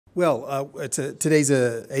Today's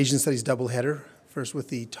a Asian Studies doubleheader. First with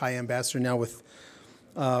the Thai ambassador, now with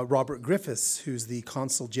Robert Griffiths, who's the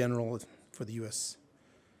Consul General for the U.S.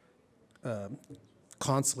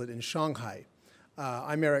 Consulate in Shanghai.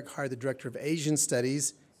 I'm Eric Hart, the Director of Asian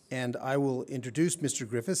Studies, and I will introduce Mr.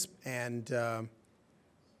 Griffiths and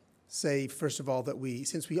say, first of all, that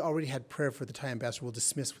since we already had prayer for the Thai ambassador, we'll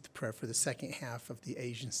dismiss with prayer for the second half of the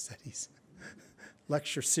Asian Studies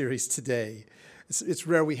lecture series today. It's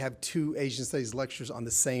rare we have two Asian Studies lectures on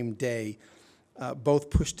the same day, both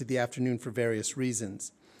pushed to the afternoon for various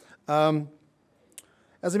reasons. As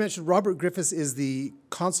I mentioned, Robert Griffiths is the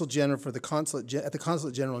Consul General for the at the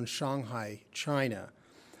Consulate General in Shanghai, China.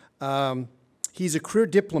 He's a career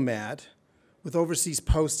diplomat with overseas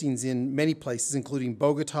postings in many places, including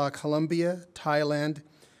Bogota, Colombia, Thailand,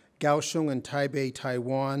 Kaohsiung and Taipei,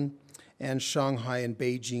 Taiwan, and Shanghai and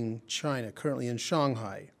Beijing, China, currently in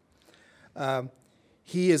Shanghai.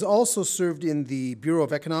 He has also served in the Bureau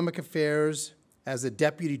of Economic Affairs as a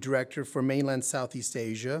deputy director for mainland Southeast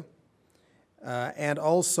Asia, and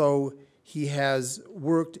also he has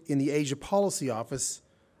worked in the Asia Policy Office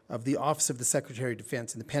of the Office of the Secretary of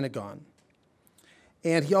Defense in the Pentagon.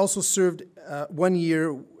 And he also served 1 year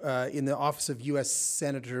in the office of U.S.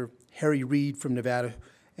 Senator Harry Reid from Nevada,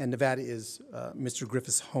 and Nevada is Mr.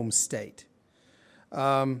 Griffiths' home state.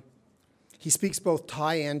 He speaks both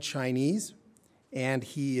Thai and Chinese, and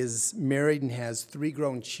he is married and has 3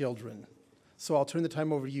 grown children. So I'll turn the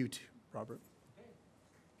time over to you, Robert.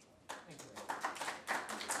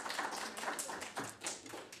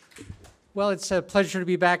 Well, it's a pleasure to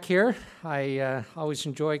be back here. I always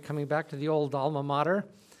enjoy coming back to the old alma mater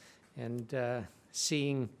and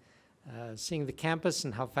seeing the campus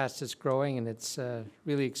and how fast it's growing, and it's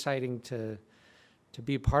really exciting to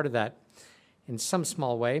be a part of that in some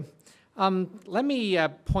small way. Let me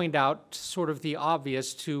point out sort of the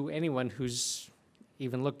obvious to anyone who's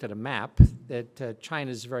even looked at a map, that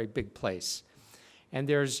China is a very big place. And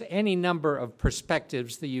there's any number of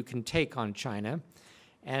perspectives that you can take on China,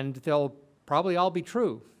 and they'll probably all be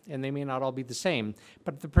true, and they may not all be the same.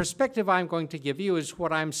 But the perspective I'm going to give you is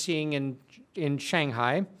what I'm seeing in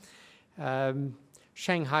Shanghai.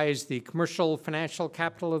 Shanghai is the commercial financial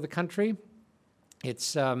capital of the country.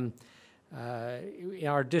 It's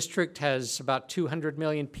our district has about 200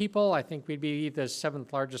 million people. I think we'd be the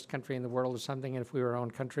 7th largest country in the world or something if we were our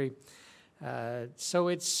own country. So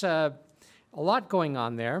it's a lot going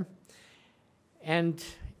on there. And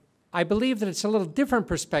I believe that it's a little different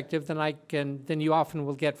perspective than you often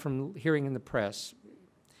will get from hearing in the press.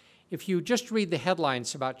 If you just read the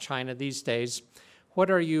headlines about China these days, what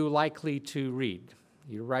are you likely to read?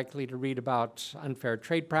 You're likely to read about unfair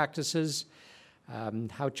trade practices,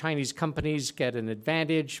 how Chinese companies get an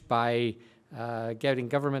advantage by getting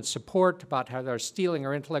government support, about how they're stealing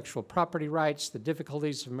our intellectual property rights, the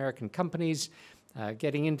difficulties of American companies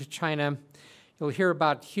getting into China. You'll hear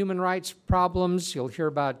about human rights problems. You'll hear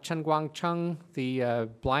about Chen Guangcheng, the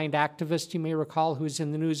blind activist, you may recall, who was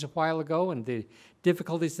in the news a while ago, and the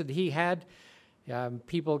difficulties that he had.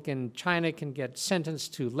 People in China can get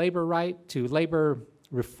sentenced to labor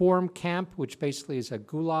reform camp, which basically is a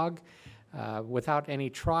gulag, without any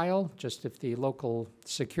trial, just if the local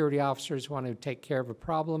security officers want to take care of a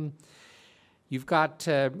problem. You've got,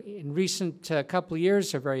 in recent couple of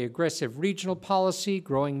years, a very aggressive regional policy,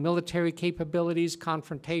 growing military capabilities,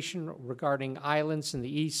 confrontation regarding islands in the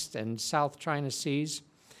East and South China Seas.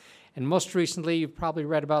 And most recently, you've probably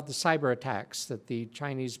read about the cyber attacks that the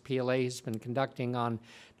Chinese PLA has been conducting on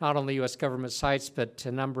not only U.S. government sites, but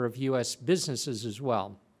a number of U.S. businesses as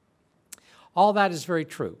well. All that is very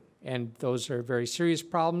true, and those are very serious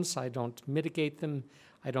problems. I don't mitigate them.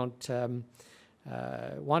 I don't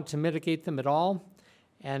want to mitigate them at all.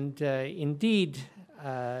 And indeed,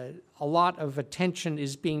 a lot of attention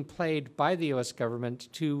is being played by the U.S. government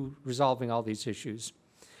to resolving all these issues.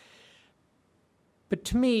 But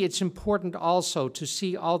to me, it's important also to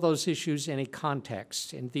see all those issues in a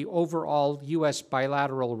context, in the overall U.S.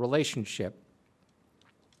 bilateral relationship.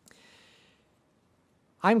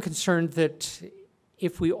 I'm concerned that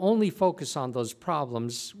if we only focus on those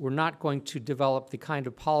problems, we're not going to develop the kind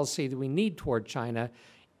of policy that we need toward China,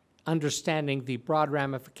 understanding the broad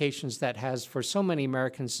ramifications that has for so many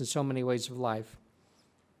Americans in so many ways of life.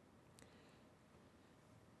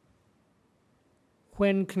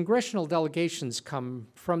 When congressional delegations come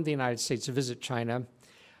from the United States to visit China,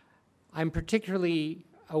 I'm particularly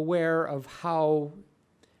aware of how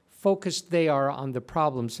focused they are on the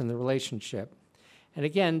problems in the relationship. And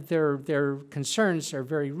again, their concerns are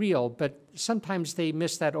very real, but sometimes they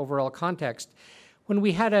miss that overall context. When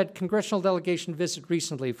we had a congressional delegation visit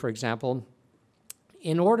recently, for example,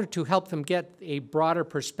 in order to help them get a broader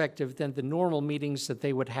perspective than the normal meetings that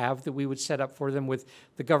they would have, that we would set up for them with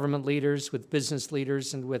the government leaders, with business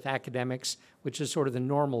leaders, and with academics, which is sort of the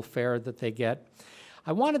normal fare that they get,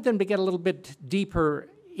 I wanted them to get a little bit deeper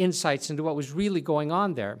insights into what was really going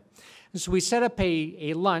on there. And so we set up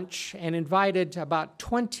a lunch and invited about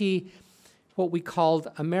 20 what we called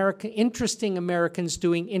interesting Americans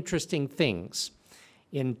doing interesting things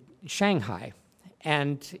in Shanghai.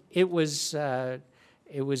 And it was,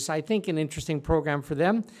 I think, an interesting program for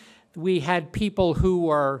them. We had people who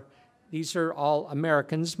are, these are all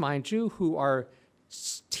Americans, mind you, who are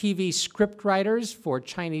TV script writers for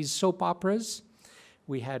Chinese soap operas.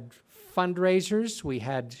 We had fundraisers, we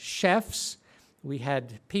had chefs, we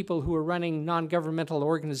had people who were running non-governmental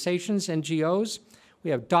organizations, NGOs. We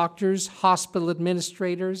have doctors, hospital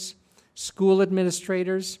administrators, school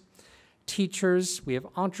administrators, teachers. We have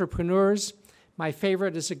entrepreneurs. My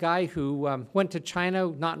favorite is a guy who went to China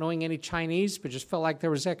not knowing any Chinese, but just felt like there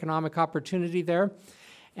was economic opportunity there.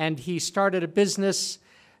 And he started a business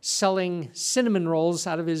selling cinnamon rolls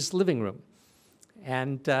out of his living room.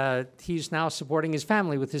 And he's now supporting his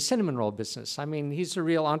family with his cinnamon roll business. I mean, he's a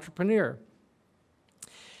real entrepreneur.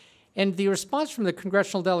 And the response from the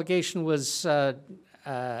congressional delegation was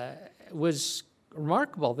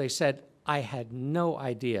remarkable. They said, I had no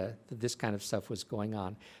idea that this kind of stuff was going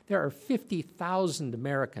on. There are 50,000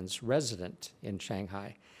 Americans resident in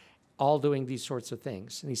Shanghai, all doing these sorts of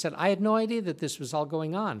things. And he said, I had no idea that this was all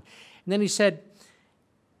going on. And then he said,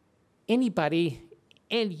 anybody,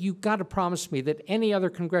 and you got to promise me that any other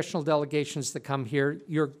congressional delegations that come here,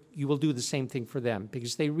 you will do the same thing for them,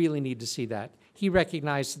 because they really need to see that. He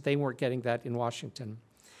recognized that they weren't getting that in Washington.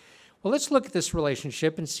 Well, let's look at this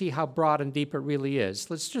relationship and see how broad and deep it really is.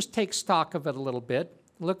 Let's just take stock of it a little bit,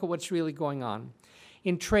 look at what's really going on.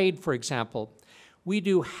 In trade, for example, we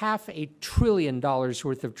do $500 billion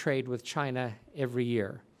worth of trade with China every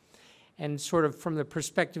year. And sort of from the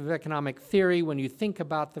perspective of economic theory, when you think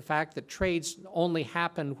about the fact that trades only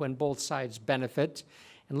happen when both sides benefit,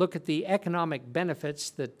 and look at the economic benefits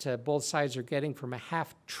that both sides are getting from $500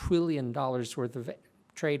 billion worth of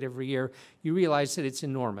trade every year, you realize that it's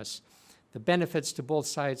enormous. The benefits to both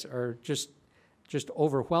sides are just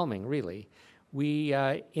overwhelming, really. We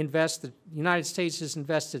the United States has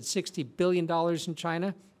invested $60 billion in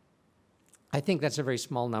China. I think that's a very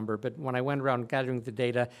small number, but when I went around gathering the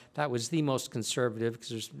data, that was the most conservative, because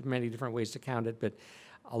there's many different ways to count it, but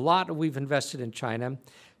a lot we've invested in China.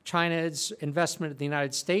 China's investment in the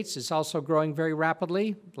United States is also growing very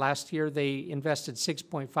rapidly. Last year, they invested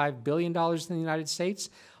 $6.5 billion in the United States.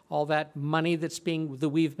 All that money that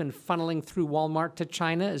we've been funneling through Walmart to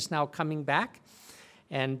China is now coming back,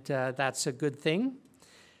 and that's a good thing.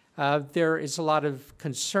 There is a lot of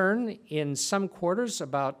concern in some quarters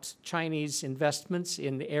about Chinese investments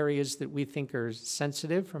in areas that we think are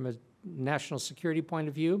sensitive from a national security point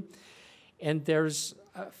of view. And there's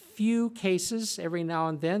a few cases every now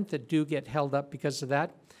and then that do get held up because of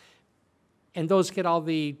that. And those get all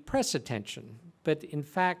the press attention. But in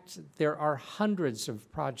fact, there are hundreds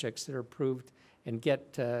of projects that are approved and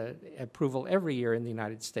get approval every year in the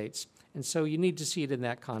United States. And so you need to see it in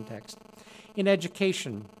that context. In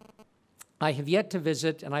education, I have yet to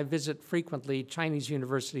visit, and I visit frequently, Chinese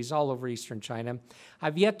universities all over Eastern China.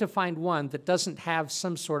 I've yet to find one that doesn't have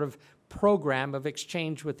some sort of program of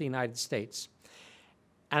exchange with the United States.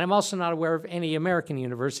 And I'm also not aware of any American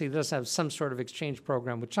university that doesn't have some sort of exchange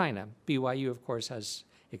program with China. BYU, of course, has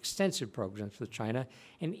extensive programs with China.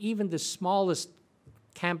 And even the smallest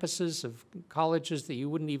campuses of colleges that you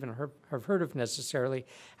wouldn't even have heard of necessarily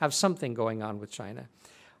have something going on with China.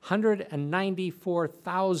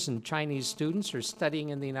 194,000 Chinese students are studying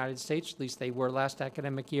in the United States, at least they were last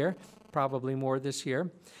academic year, probably more this year.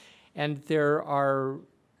 And there are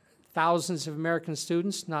thousands of American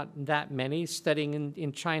students, not that many, studying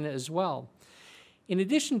in China as well. In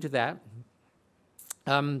addition to that,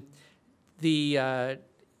 the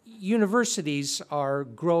universities are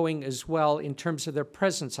growing as well in terms of their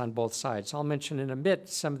presence on both sides. I'll mention in a bit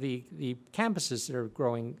some of the campuses that are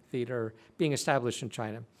growing, that are being established in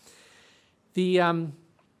China. The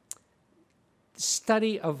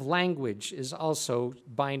study of language is also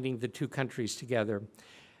binding the two countries together.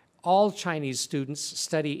 All Chinese students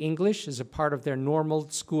study English as a part of their normal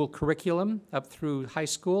school curriculum up through high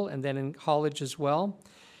school and then in college as well.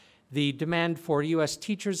 The demand for U.S.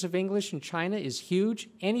 teachers of English in China is huge.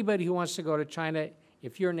 Anybody who wants to go to China,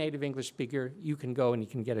 if you're a native English speaker, you can go and you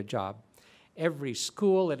can get a job. Every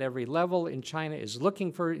school at every level in China is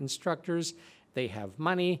looking for instructors. They have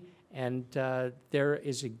money, and there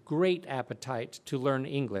is a great appetite to learn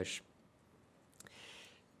English.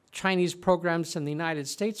 Chinese programs in the United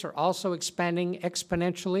States are also expanding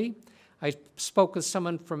exponentially. I spoke with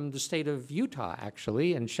someone from the state of Utah,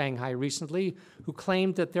 actually, in Shanghai recently, who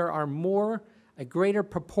claimed that there are a greater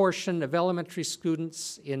proportion of elementary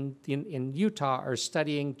students in Utah are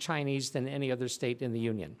studying Chinese than any other state in the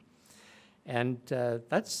Union. And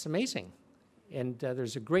that's amazing. And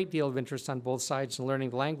there's a great deal of interest on both sides in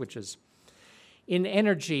learning the languages. In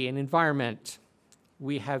energy and environment,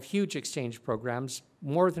 we have huge exchange programs,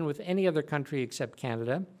 more than with any other country except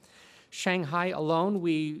Canada. Shanghai alone,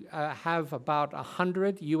 we have about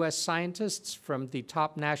 100 US scientists from the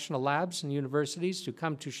top national labs and universities who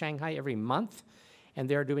come to Shanghai every month, and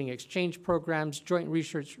they're doing exchange programs, joint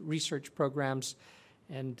research programs,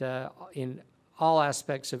 and in all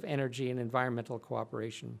aspects of energy and environmental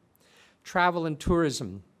cooperation. Travel and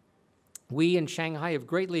tourism. We in Shanghai have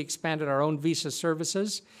greatly expanded our own visa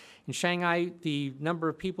services. In Shanghai, the number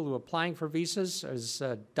of people who are applying for visas has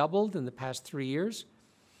doubled in the past 3 years.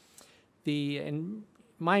 And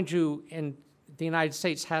mind you, in the United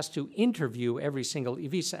States has to interview every single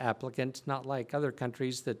visa applicant, not like other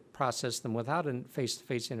countries that process them without a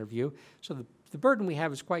face-to-face interview. So the burden we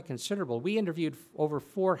have is quite considerable. We interviewed over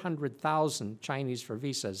 400,000 Chinese for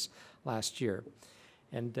visas last year.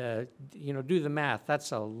 And, do the math,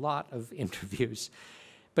 that's a lot of interviews.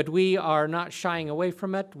 But we are not shying away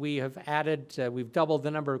from it. We have added, we've doubled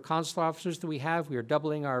the number of consular officers that we have. We are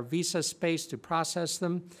doubling our visa space to process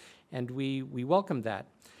them. And we welcome that.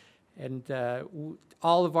 And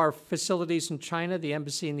all of our facilities in China, the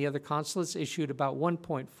embassy and the other consulates, issued about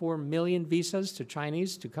 1.4 million visas to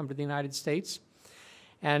Chinese to come to the United States.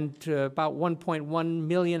 And about 1.1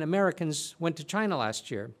 million Americans went to China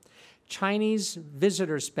last year. Chinese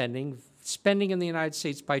visitor spending in the United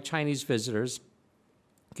States by Chinese visitors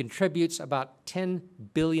contributes about $10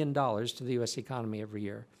 billion to the U.S. economy every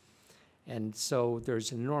year. And so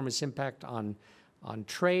there's an enormous impact on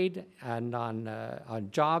trade and on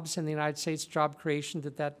jobs in the United States, job creation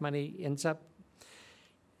that money ends up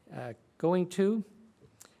going to.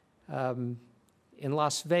 In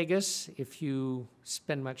Las Vegas, if you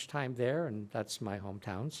spend much time there, and that's my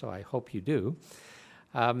hometown, so I hope you do,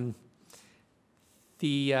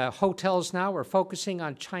 the hotels now are focusing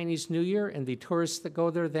on Chinese New Year and the tourists that go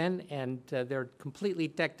there then, and they're completely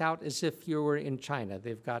decked out as if you were in China.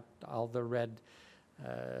 They've got all the red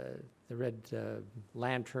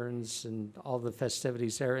lanterns and all the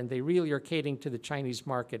festivities there, and they really are catering to the Chinese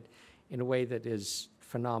market in a way that is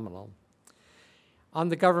phenomenal. On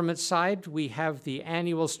the government side, we have the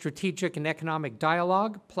annual strategic and economic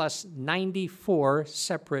dialogue, plus 94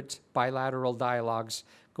 separate bilateral dialogues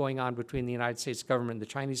going on between the United States government and the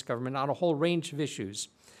Chinese government on a whole range of issues.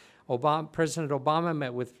 President Obama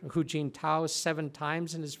met with Hu Jintao 7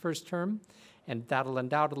 times in his first term, and that'll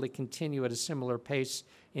undoubtedly continue at a similar pace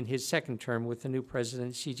in his second term with the new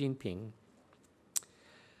President Xi Jinping.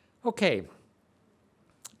 Okay,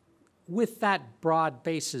 with that broad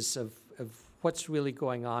basis of what's really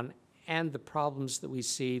going on and the problems that we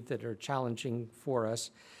see that are challenging for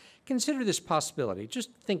us, consider this possibility.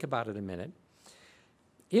 Just think about it a minute.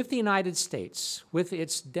 If the United States, with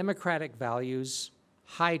its democratic values,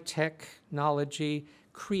 high technology,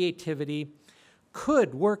 creativity,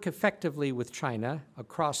 could work effectively with China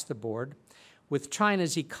across the board, with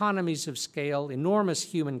China's economies of scale, enormous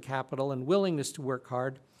human capital, and willingness to work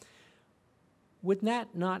hard, would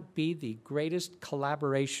that not be the greatest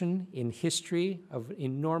collaboration in history of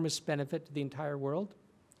enormous benefit to the entire world?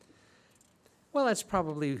 Well, that's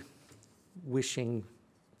probably wishing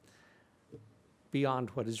beyond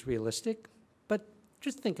what is realistic, but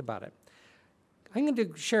just think about it. I'm going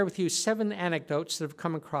to share with you 7 anecdotes that have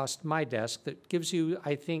come across my desk that gives you,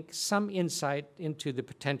 I think, some insight into the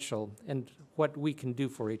potential and what we can do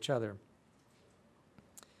for each other.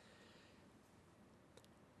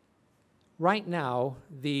 Right now,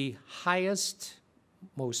 the highest,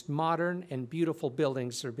 most modern and beautiful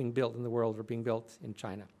buildings that are being built in the world are being built in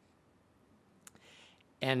China.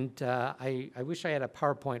 And I wish I had a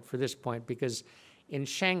PowerPoint for this point, because in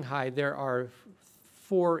Shanghai there are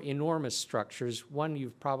 4 enormous structures. One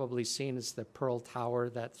you've probably seen is the Pearl Tower,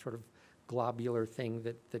 that sort of globular thing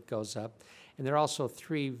that goes up. And there are also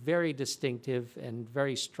 3 very distinctive and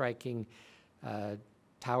very striking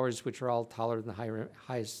towers, which are all taller than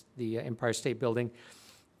the Empire State Building.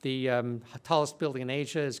 The tallest building in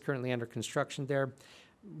Asia is currently under construction there.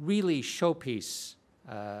 Really showpiece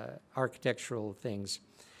architectural things.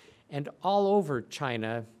 And all over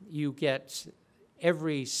China, you get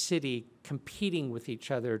every city competing with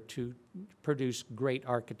each other to produce great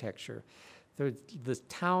architecture. The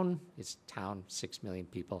town, it's town, 6 million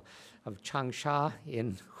people, of Changsha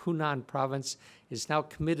in Hunan province is now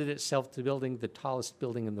committed itself to building the tallest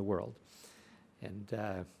building in the world.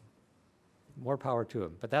 And more power to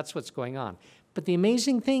them. But that's what's going on. But the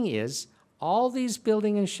amazing thing is, all these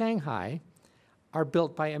buildings in Shanghai are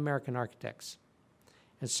built by American architects.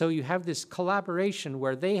 And so you have this collaboration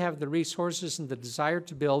where they have the resources and the desire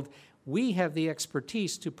to build. We have the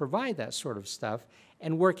expertise to provide that sort of stuff.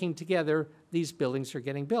 And working together, these buildings are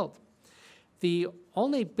getting built. The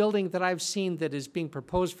only building that I've seen that is being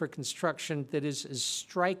proposed for construction that is as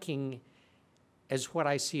striking as what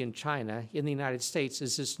I see in China, in the United States,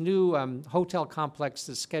 is this new hotel complex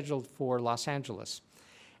that's scheduled for Los Angeles.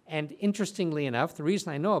 And interestingly enough, the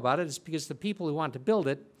reason I know about it is because the people who want to build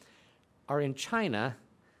it are in China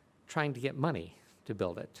trying to get money to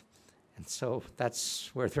build it. And so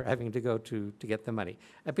that's where they're having to go to get the money.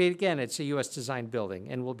 But again, it's a US designed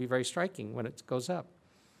building and will be very striking when it goes up.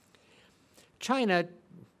 China,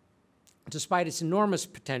 despite its enormous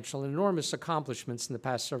potential, enormous accomplishments in the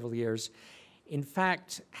past several years, in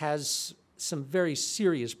fact, has some very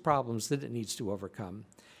serious problems that it needs to overcome.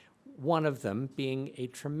 One of them being a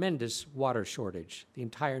tremendous water shortage. The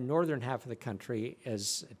entire northern half of the country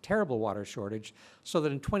has a terrible water shortage, so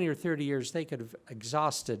that in 20 or 30 years they could have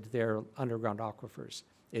exhausted their underground aquifers.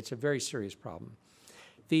 It's a very serious problem.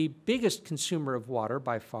 The biggest consumer of water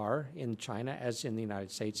by far in China, as in the United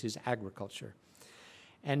States, is agriculture.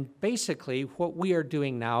 And basically, what we are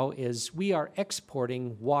doing now is we are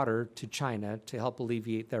exporting water to China to help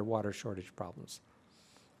alleviate their water shortage problems.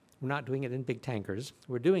 We're not doing it in big tankers.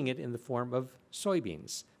 We're doing it in the form of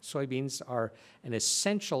soybeans. Soybeans are an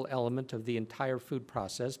essential element of the entire food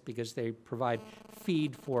process because they provide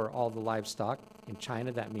feed for all the livestock. In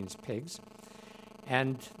China, that means pigs.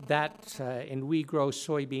 And we grow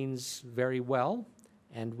soybeans very well,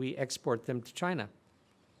 and we export them to China.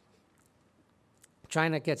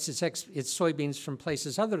 China gets its soybeans from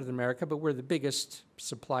places other than America, but we're the biggest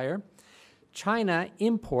supplier. China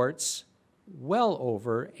imports well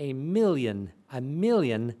over a million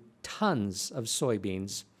tons of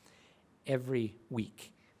soybeans every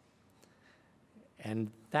week. And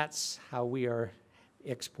that's how we are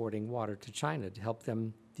exporting water to China to help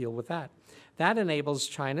them deal with that. That enables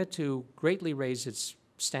China to greatly raise its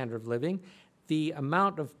standard of living. The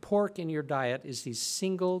amount of pork in your diet is the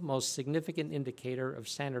single most significant indicator of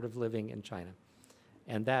standard of living in China.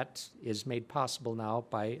 And that is made possible now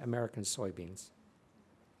by American soybeans.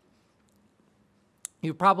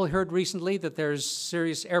 You've probably heard recently that there's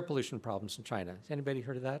serious air pollution problems in China. Has anybody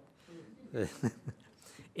heard of that?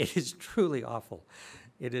 It is truly awful.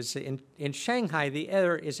 It is in Shanghai, the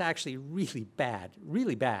air is actually really bad,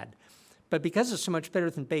 really bad. But because it's so much better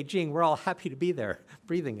than Beijing, we're all happy to be there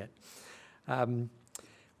breathing it.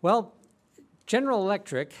 Well, General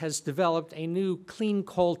Electric has developed a new clean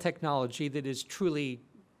coal technology that is truly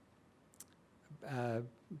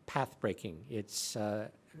path-breaking. It's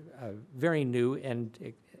very new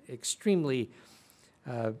and extremely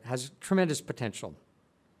has tremendous potential.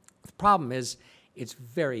 The problem is it's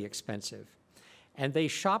very expensive. And they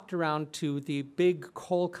shopped around to the big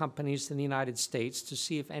coal companies in the United States to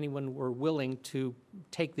see if anyone were willing to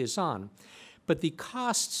take this on. But the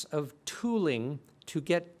costs of tooling to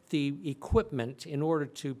get the equipment in order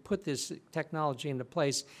to put this technology into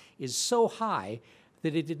place is so high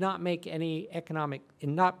that it did not make economic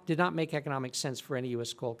sense for any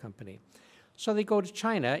U.S. coal company. So they go to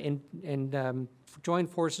China and join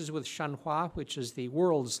forces with Shanhua, which is the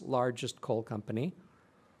world's largest coal company.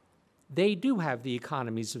 They do have the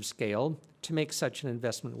economies of scale to make such an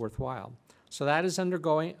investment worthwhile. So that is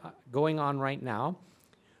going on right now.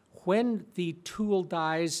 When the tool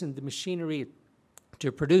dies and the machinery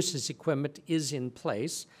to produce this equipment is in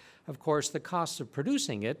place, of course, the cost of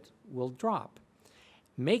producing it will drop,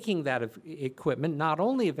 making that equipment not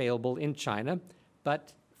only available in China,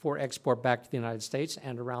 but for export back to the United States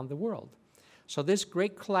and around the world. So this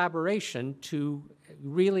great collaboration to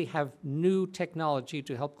really have new technology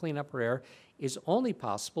to help clean up our air is only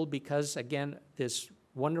possible because, again, this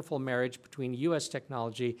wonderful marriage between U.S.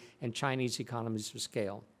 technology and Chinese economies of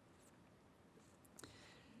scale.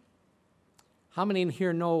 How many in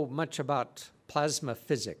here know much about plasma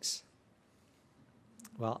physics?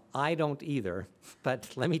 Well, I don't either, but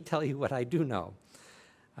let me tell you what I do know.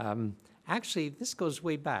 Actually, this goes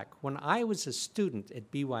way back. When I was a student at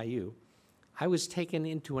BYU, I was taken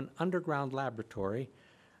into an underground laboratory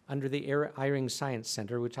under the Eyring Science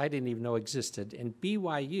Center, which I didn't even know existed, and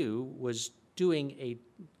BYU was doing a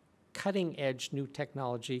cutting-edge new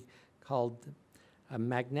technology called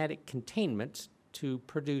magnetic containment to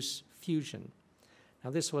produce fusion. Now,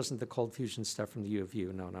 this wasn't the cold fusion stuff from the U of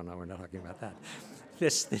U. No, we're not talking about that.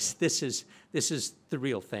 This is the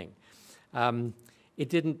real thing. It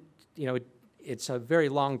didn't, it's a very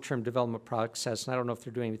long-term development process, and I don't know if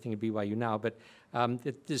they're doing anything at BYU now, but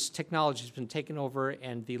this technology has been taken over,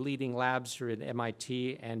 and the leading labs are at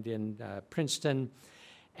MIT and in Princeton,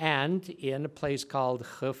 and in a place called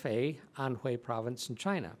Hefei, Anhui province in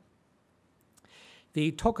China.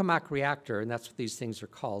 The tokamak reactor, and that's what these things are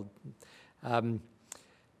called,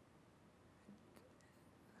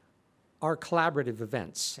 are collaborative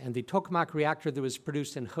events. And the tokamak reactor that was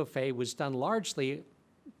produced in Hefei was done largely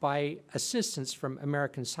by assistance from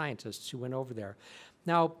American scientists who went over there.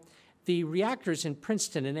 Now, the reactors in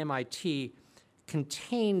Princeton and MIT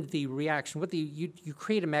contained the reaction. You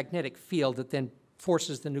create a magnetic field that then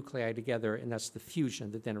forces the nuclei together, and that's the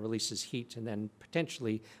fusion that then releases heat and then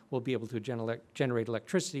potentially will be able to generate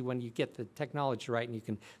electricity when you get the technology right and you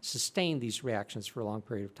can sustain these reactions for a long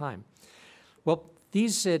period of time. Well,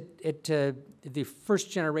 these, the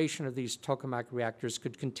first generation of these tokamak reactors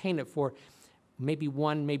could contain it for maybe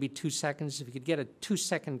 1, maybe 2 seconds. If you could get a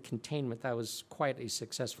 2-second containment, that was quite a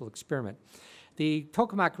successful experiment. The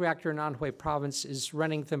tokamak reactor in Anhui province is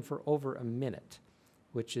running them for over a minute,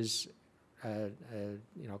 which is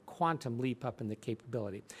quantum leap up in the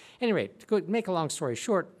capability. Anyway, to make a long story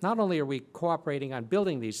short, not only are we cooperating on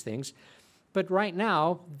building these things, but right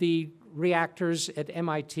now the reactors at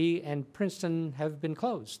MIT and Princeton have been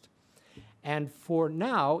closed. And for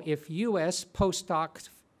now, if U.S. postdoc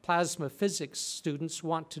plasma physics students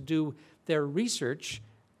want to do their research,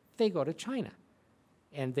 they go to China.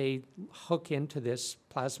 And they hook into this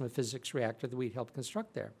plasma physics reactor that we helped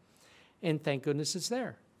construct there. And thank goodness it's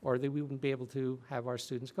there, or that we wouldn't be able to have our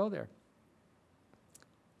students go there.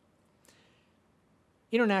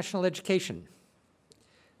 International education.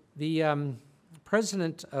 The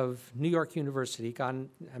president of New York University,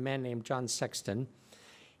 a man named John Sexton,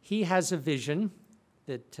 he has a vision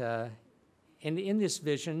that, and in this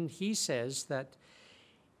vision, he says that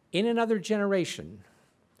in another generation,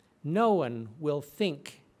 no one will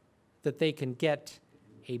think that they can get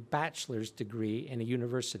a bachelor's degree in a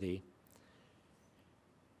university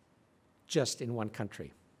just in one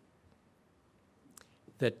country.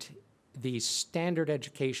 That the standard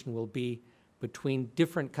education will be between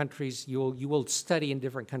different countries. You will study in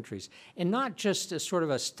different countries. And not just as sort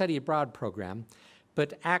of a study abroad program,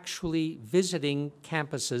 but actually visiting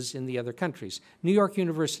campuses in the other countries. New York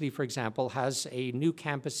University, for example, has a new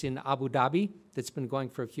campus in Abu Dhabi that's been going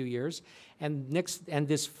for a few years. And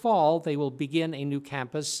this fall, they will begin a new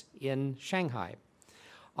campus in Shanghai.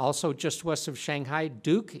 Also, just west of Shanghai,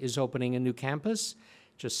 Duke is opening a new campus.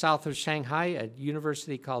 Just south of Shanghai, a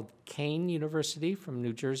university called Kean University from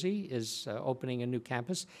New Jersey is opening a new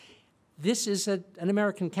campus. This is an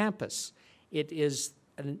American campus. It is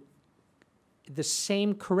the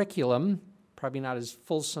same curriculum, probably not as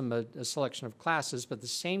fulsome a selection of classes, but the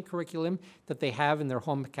same curriculum that they have in their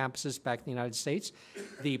home campuses back in the United States.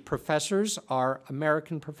 The professors are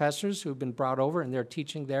American professors who have been brought over and they're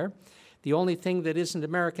teaching there. The only thing that isn't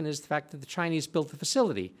American is the fact that the Chinese built the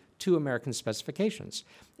facility to American specifications.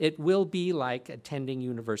 It will be like attending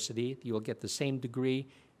university. You will get the same degree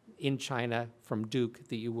in China from Duke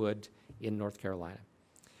that you would in North Carolina.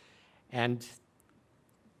 And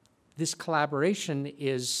this collaboration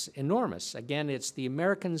is enormous. Again, it's the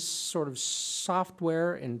American sort of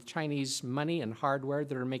software and Chinese money and hardware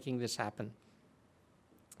that are making this happen.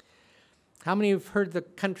 How many have heard the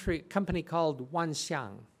company called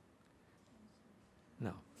Wanxiang?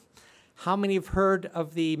 No. How many have heard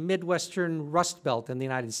of the Midwestern Rust Belt in the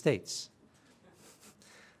United States?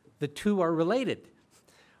 The two are related.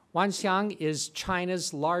 Wanxiang is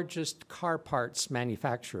China's largest car parts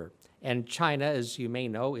manufacturer. And China, as you may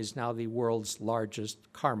know, is now the world's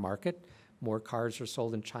largest car market. More cars are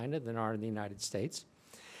sold in China than are in the United States.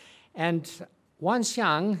 And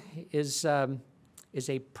Wanxiang is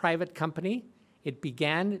a private company. It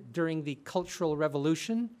began during the Cultural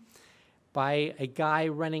Revolution by a guy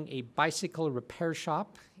running a bicycle repair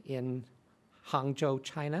shop in Hangzhou,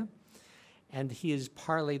 China. And he has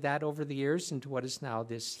parlayed that over the years into what is now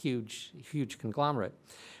this huge, huge conglomerate.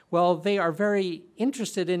 Well, they are very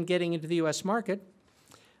interested in getting into the U.S. market.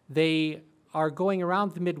 They are going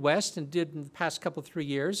around the Midwest and did in the past couple, 3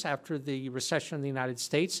 years after the recession in the United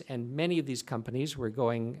States, and many of these companies were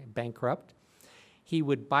going bankrupt. He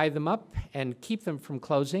would buy them up and keep them from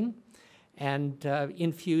closing and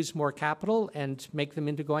infuse more capital and make them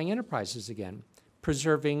into going enterprises again,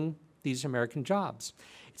 preserving these American jobs.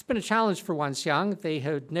 It's been a challenge for Wanxiang. They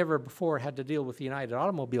had never before had to deal with the United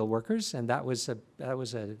Automobile Workers, and that was a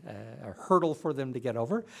hurdle for them to get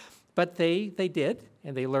over. But they did,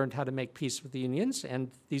 and they learned how to make peace with the unions, and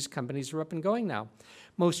these companies are up and going now.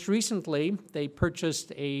 Most recently, they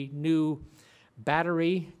purchased a new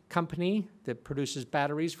battery company that produces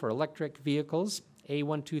batteries for electric vehicles,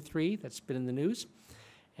 A123, that's been in the news.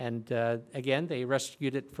 And again, they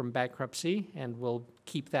rescued it from bankruptcy and will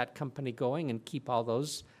keep that company going and keep all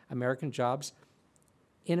those American jobs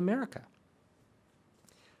in America.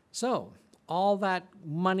 So all that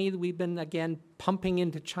money that we've been, again, pumping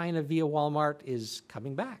into China via Walmart is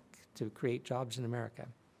coming back to create jobs in America.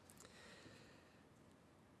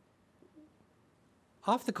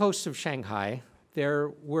 Off the coast of Shanghai, there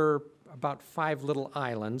were about 5 little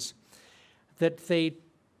islands that they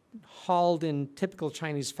hauled in typical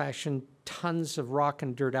Chinese fashion tons of rock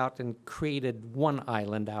and dirt out and created one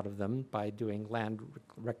island out of them by doing land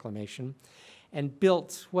reclamation and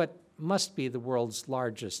built what must be the world's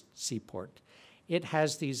largest seaport. It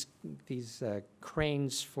has these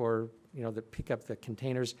cranes for, that pick up the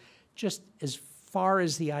containers just as far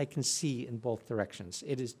as the eye can see in both directions.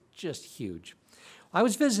 It is just huge. I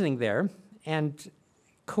was visiting there, and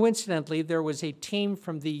coincidentally, there was a team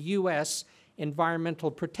from the U.S.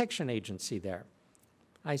 Environmental Protection Agency there.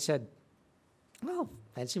 I said, "Well,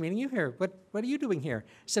 fancy meeting you here. What are you doing here?"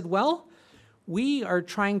 I said, "Well, we are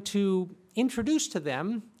trying to introduce to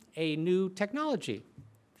them a new technology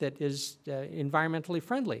that is environmentally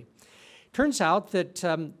friendly." Turns out that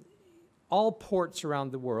all ports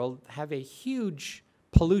around the world have a huge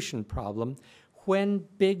pollution problem when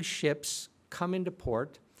big ships come into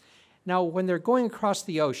port. Now, when they're going across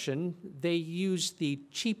the ocean, they use the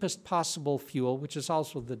cheapest possible fuel, which is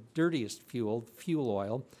also the dirtiest fuel, fuel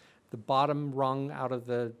oil, the bottom rung out of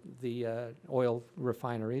the oil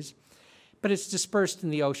refineries. But it's dispersed in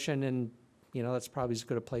the ocean, and that's probably as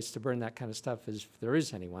good a place to burn that kind of stuff as if there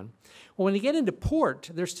is anyone. Well, when they get into port,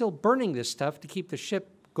 they're still burning this stuff to keep the ship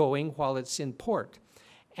going while it's in port.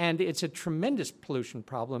 And it's a tremendous pollution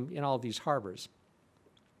problem in all these harbors.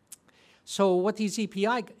 So what these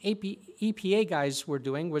EPA guys were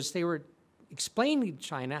doing was they were explaining to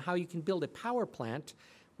China how you can build a power plant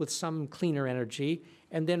with some cleaner energy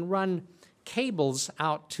and then run cables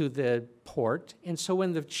out to the port. And so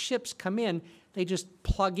when the ships come in, they just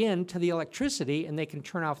plug in to the electricity and they can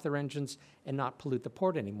turn off their engines and not pollute the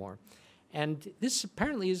port anymore. And this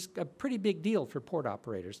apparently is a pretty big deal for port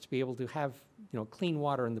operators to be able to have clean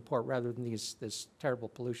water in the port rather than this terrible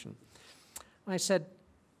pollution. And I said,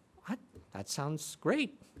 "What? That sounds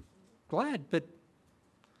great. Glad, but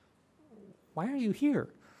why are you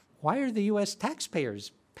here? Why are the U.S.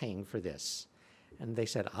 taxpayers paying for this?" And they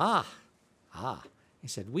said, He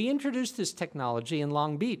said, "We introduced this technology in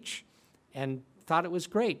Long Beach and thought it was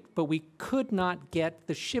great, but we could not get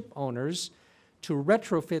the ship owners to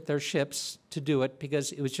retrofit their ships to do it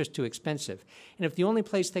because it was just too expensive. And if the only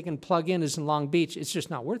place they can plug in is in Long Beach, it's just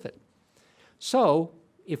not worth it. So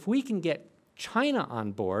if we can get China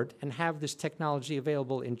on board and have this technology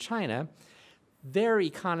available in China, their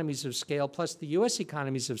economies of scale plus the U.S.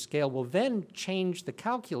 economies of scale will then change the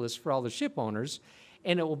calculus for all the ship owners,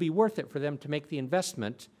 and it will be worth it for them to make the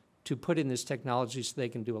investment to put in this technology so they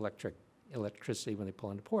can do electricity when they pull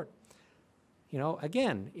into port."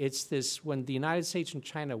 Again, it's this, when the United States and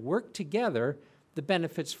China work together, the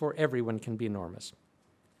benefits for everyone can be enormous.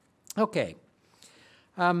 Okay.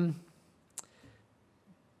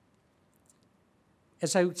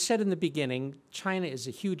 As I said in the beginning, China is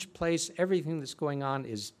a huge place. Everything that's going on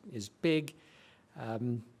is big.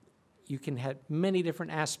 You can have many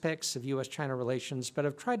different aspects of U.S.-China relations, but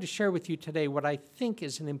I've tried to share with you today what I think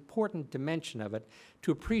is an important dimension of it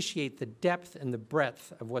to appreciate the depth and the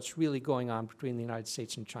breadth of what's really going on between the United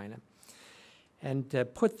States and China. And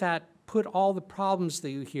put all the problems that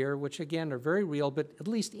you hear, which again are very real, but at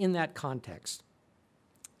least in that context.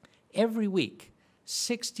 Every week,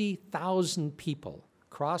 60,000 people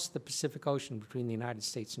cross the Pacific Ocean between the United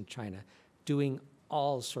States and China, doing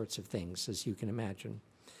all sorts of things, as you can imagine.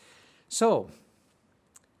 So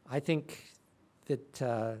I think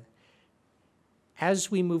that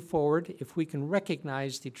as we move forward, if we can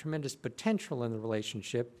recognize the tremendous potential in the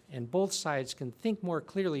relationship and both sides can think more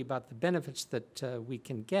clearly about the benefits that we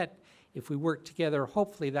can get if we work together,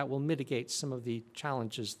 hopefully that will mitigate some of the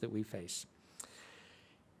challenges that we face.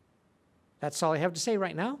 That's all I have to say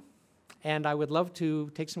right now, and I would love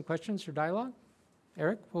to take some questions or dialogue.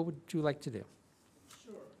 Eric, what would you like to do?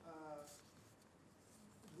 Sure.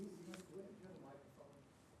 Do you have a microphone?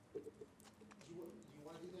 Do you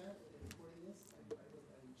want to do that in recording this? I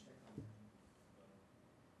need to check on that.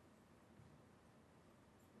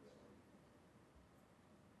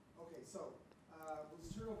 so we'll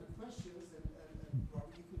just turn over to questions, and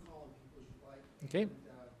Robert, you can call on people as you like. Okay.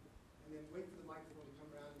 And then wait for the microphone to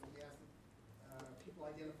come around, and we ask that people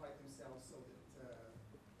identify themselves so that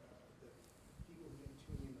the people who can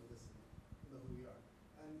tune in and listen know who we are.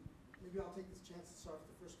 And maybe I'll take this chance to start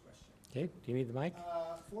with the first question. Okay, do you need the mic?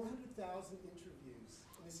 400,000 interviews.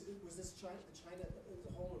 And was this China as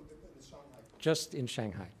a whole, or in the Shanghai? Just in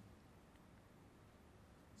Shanghai.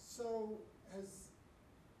 So has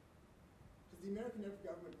the American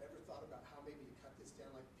government ever thought about how maybe to cut this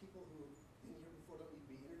down? Like people who have been here before don't need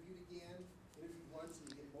to be interviewed again, interviewed once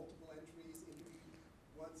and you get multiple entries, interviewed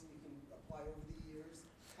once and you can apply over the years.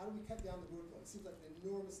 How do we cut down the workload? It seems like an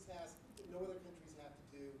enormous task that no other countries have to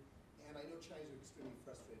do, and I know Chinese are extremely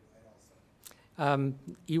frustrated by it also.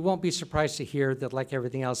 You won't be surprised to hear that, like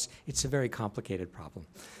everything else, it's a very complicated problem.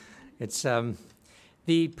 It's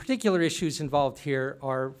the particular issues involved here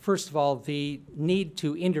are, first of all, the need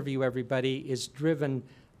to interview everybody is driven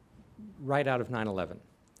right out of 9/11.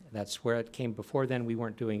 That's where it came before then. We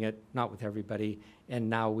weren't doing it, not with everybody, and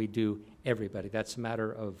now we do everybody. That's a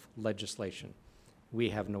matter of legislation. We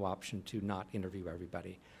have no option to not interview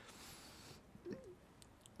everybody.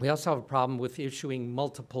 We also have a problem with issuing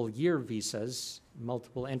multiple year visas,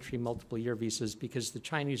 multiple entry, multiple year visas, because the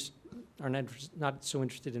Chinese are not so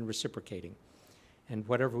interested in reciprocating. And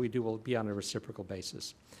whatever we do will be on a reciprocal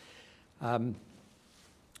basis.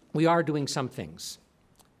 We are doing some things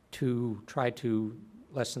to try to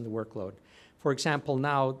lessen the workload. For example,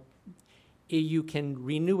 now you can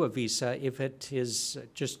renew a visa if it is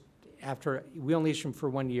just after, we only issue them for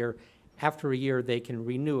 1 year. After a year, they can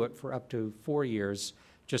renew it for up to 4 years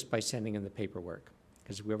just by sending in the paperwork,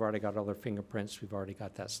 because we've already got all their fingerprints, we've already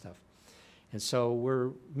got that stuff. And so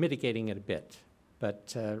we're mitigating it a bit.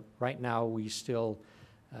 But right now, we still,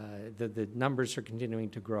 the numbers are continuing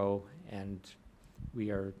to grow, and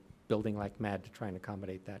we are building like mad to try and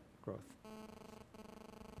accommodate that growth.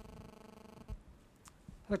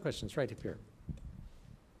 Other questions? Right up here.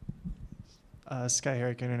 Sky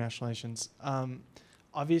Herrick, International Relations.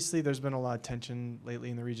 Obviously, there's been a lot of tension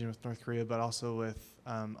lately in the region with North Korea, but also with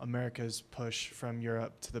America's push from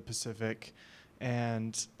Europe to the Pacific,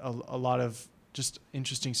 and a lot of just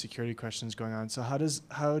interesting security questions going on. So how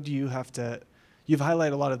do you have to, you've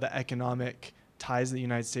highlighted a lot of the economic ties that the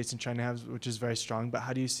United States and China have, which is very strong, but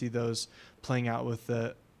how do you see those playing out with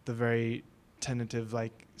the very tentative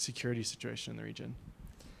like security situation in the region?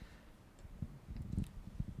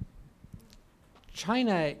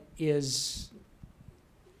 China has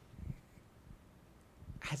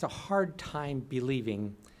a hard time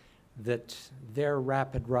believing that their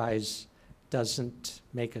rapid rise doesn't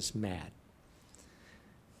make us mad.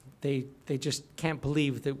 They just can't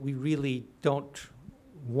believe that we really don't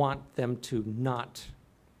want them to not,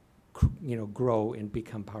 grow and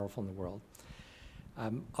become powerful in the world.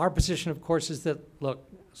 Our position, of course, is that, look,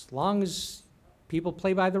 as long as people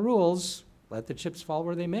play by the rules, let the chips fall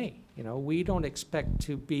where they may. We don't expect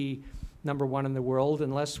to be #1 in the world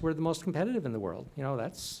unless we're the most competitive in the world.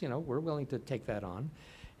 We're willing to take that on.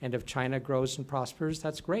 And if China grows and prospers,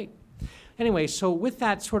 that's great. Anyway, so with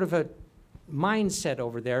that sort of a mindset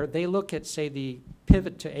over there, they look at, say, the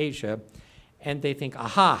pivot to Asia, and they think,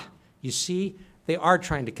 aha, you see, they are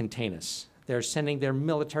trying to contain us. They're sending their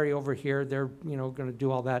military over here. They're, going to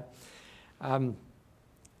do all that.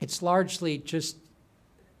 It's largely just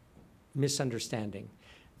misunderstanding.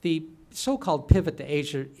 The so-called pivot to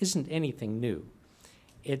Asia isn't anything new.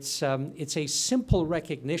 It's a simple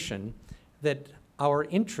recognition that our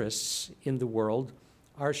interests in the world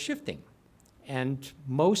are shifting. And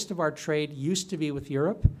most of our trade used to be with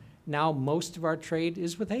Europe. Now most of our trade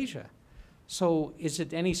is with Asia. So is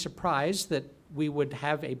it any surprise that we would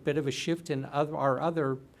have a bit of a shift in our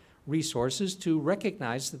other resources to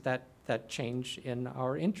recognize that change in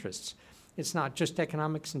our interests? It's not just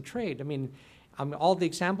economics and trade. I mean, all the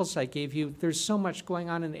examples I gave you, there's so much going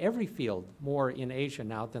on in every field, more in Asia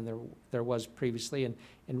now than there was previously, and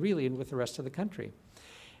really with the rest of the country.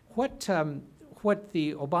 What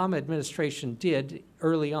the Obama administration did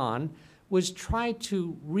early on was try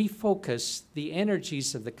to refocus the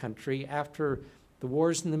energies of the country after the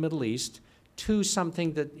wars in the Middle East to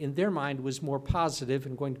something that in their mind was more positive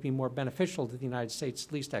and going to be more beneficial to the United States,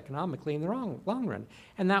 at least economically, in the long run.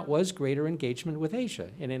 And that was greater engagement with Asia.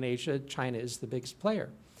 And in Asia, China is the biggest player.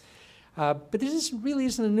 But this really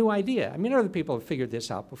isn't a new idea. I mean, other people have figured this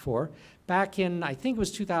out before. Back in, I think it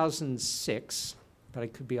was 2006, but I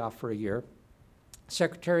could be off for a year,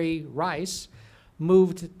 Secretary Rice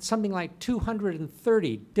moved something like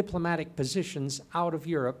 230 diplomatic positions out of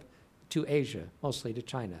Europe to Asia, mostly to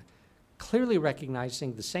China. clearly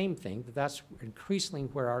recognizing the same thing, that that's increasingly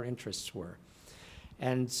where our interests were.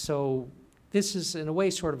 And so this is, in a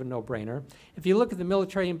way, sort of a no-brainer. If you look at the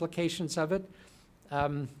military implications of it,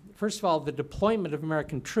 first of all, the deployment of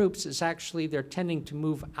American troops is actually, they're tending to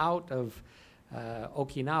move out of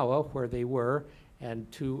Okinawa, where they were, and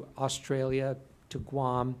to Australia, to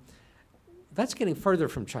Guam. That's getting further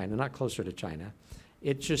from China, not closer to China.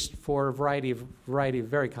 It just, for a variety of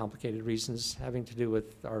very complicated reasons having to do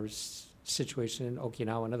with our situation in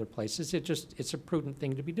Okinawa and other places, it's a prudent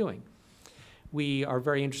thing to be doing. We are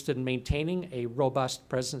very interested in maintaining a robust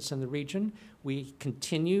presence in the region. We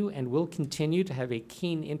continue and will continue to have a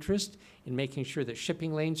keen interest in making sure that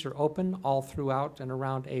shipping lanes are open all throughout and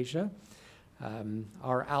around Asia.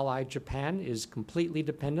 Our ally Japan is completely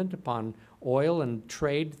dependent upon oil and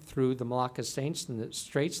trade through the Malacca Straits and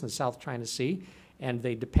the South China Sea, and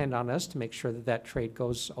they depend on us to make sure that that trade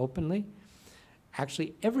goes openly.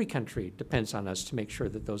 Actually, every country depends on us to make sure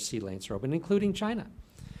that those sea lanes are open, including China.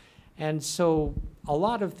 And so a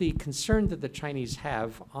lot of the concern that the Chinese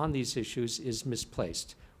have on these issues is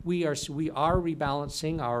misplaced. We are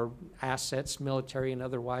rebalancing our assets, military and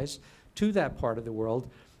otherwise, to that part of the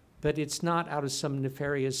world, but it's not out of some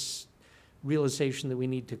nefarious realization that we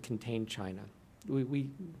need to contain China.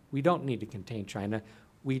 We don't need to contain China.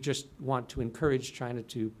 We just want to encourage China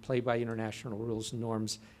to play by international rules and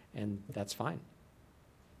norms, and that's fine.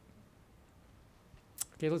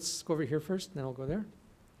 Okay, let's go over here first, and then I'll go there.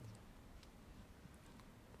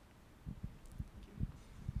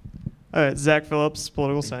 Zach Phillips,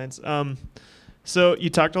 political science. So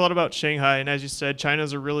you talked a lot about Shanghai, and as you said,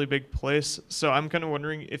 China's a really big place. So I'm kind of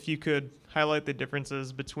wondering if you could highlight the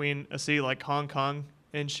differences between a city like Hong Kong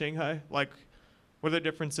and Shanghai. Like, what are the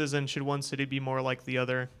differences, and should one city be more like the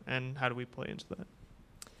other, and how do we play into that?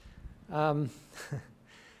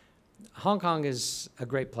 Hong Kong is a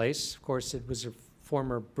great place. Of course, it was a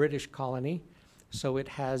former British colony, so it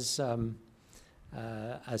has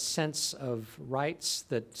a sense of rights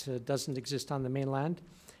that doesn't exist on the mainland.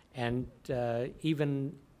 And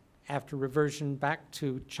even after reversion back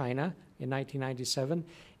to China in 1997,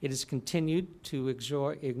 it has continued to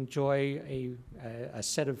enjoy a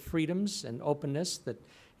set of freedoms and openness that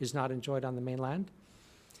is not enjoyed on the mainland.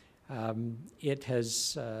 It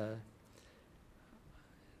has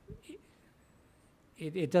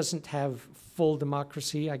it doesn't have full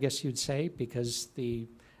democracy, I guess you'd say, because the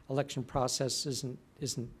election process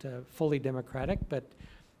isn't fully democratic, but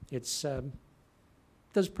it's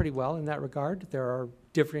does pretty well in that regard. There are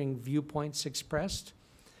differing viewpoints expressed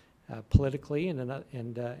politically and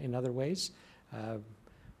in other ways.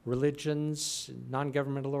 Religions,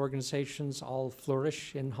 non-governmental organizations all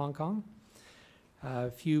flourish in Hong Kong.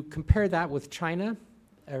 If you compare that with China,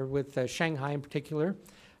 or with Shanghai in particular,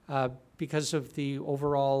 because of the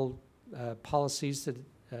overall policies that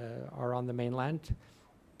are on the mainland,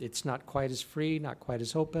 it's not quite as free, not quite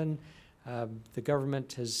as open. The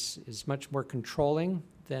government is much more controlling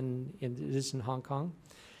than it is in Hong Kong.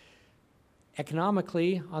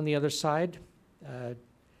 Economically, on the other side,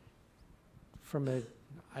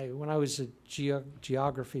 when I was a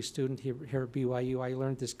geography student here at BYU, I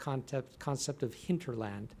learned this concept of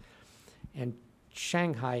hinterland. And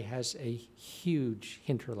Shanghai has a huge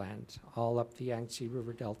hinterland all up the Yangtze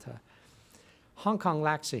River Delta. Hong Kong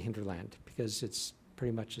lacks a hinterland because it's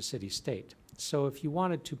pretty much a city-state. So if you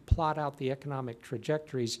wanted to plot out the economic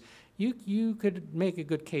trajectories, you could make a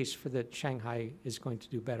good case for that Shanghai is going to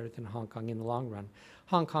do better than Hong Kong in the long run.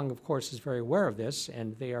 Hong Kong, of course, is very aware of this,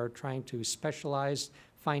 and they are trying to specialize,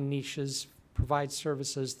 find niches, provide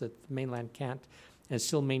services that the mainland can't, and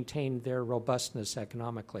still maintain their robustness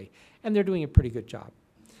economically. And they're doing a pretty good job.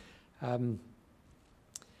 The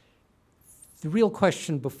real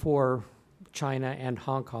question before China and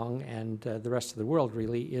Hong Kong and the rest of the world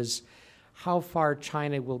really is how far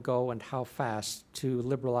China will go and how fast to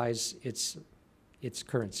liberalize its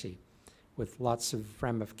currency, with lots of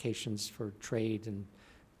ramifications for trade and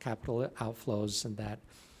capital outflows and that.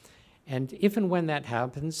 And if and when that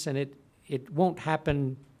happens, and it won't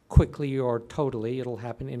happen quickly or totally, it'll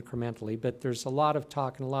happen incrementally, but there's a lot of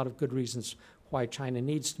talk and a lot of good reasons why China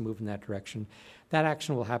needs to move in that direction. That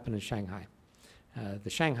action will happen in Shanghai. The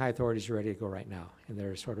Shanghai authorities are ready to go right now, and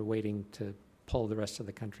they're sort of waiting to pull the rest of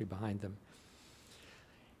the country behind them.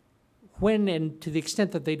 When and to the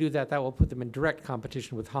extent that they do that, that will put them in direct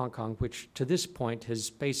competition with Hong Kong, which to this point has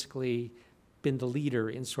basically been the leader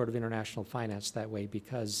in sort of international finance that way,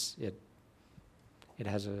 because it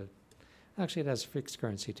has actually it has a fixed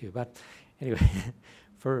currency too. But anyway,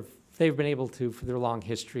 they've been able to, for their long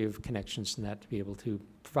history of connections and that, to be able to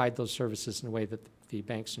provide those services in a way that the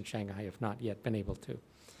banks in Shanghai have not yet been able to.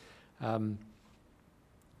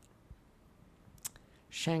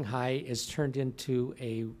 Shanghai is turned into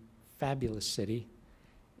a fabulous city.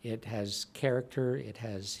 It has character, it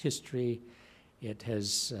has history, it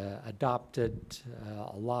has adopted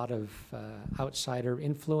a lot of outsider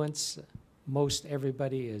influence. Most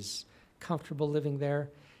everybody is comfortable living there.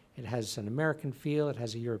 It has an American feel, it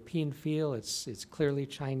has a European feel, it's clearly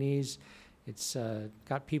Chinese. It's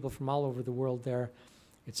got people from all over the world there.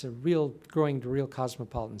 It's a growing to real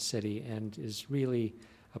cosmopolitan city, and is really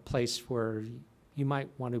a place where you might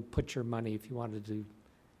want to put your money if you wanted to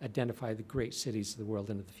identify the great cities of the world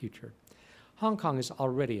into the future. Hong Kong is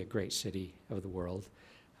already a great city of the world,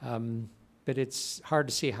 but it's hard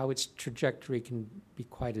to see how its trajectory can be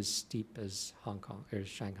quite as steep as Hong Kong or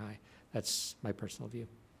Shanghai. That's my personal view.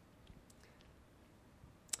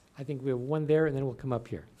 I think we have one there, and then we'll come up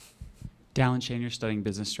here. Dallin Shane, you're studying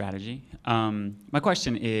business strategy. My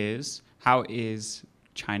question is, how is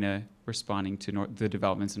China responding to the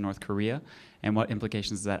developments in North Korea, and what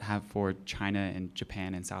implications does that have for China and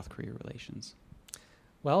Japan and South Korea relations?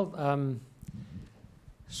 Well,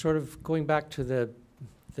 sort of going back to the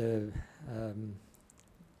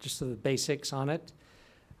just the basics on it.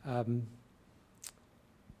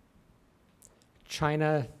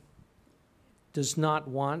 China does not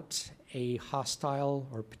want a hostile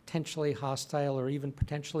or potentially hostile or even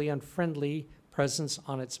potentially unfriendly presence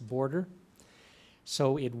on its border.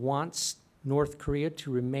 So it wants North Korea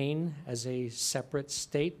to remain as a separate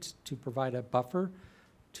state to provide a buffer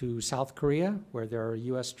to South Korea, where there are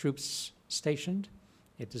US troops stationed.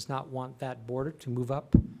 It does not want that border to move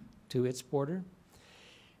up to its border.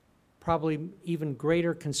 Probably even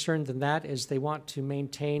greater concern than that is they want to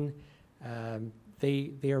maintain,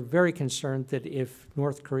 they are very concerned that if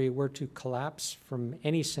North Korea were to collapse from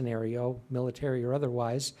any scenario, military or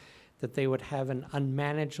otherwise, that they would have an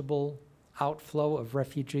unmanageable outflow of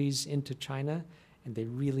refugees into China, and they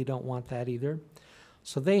really don't want that either.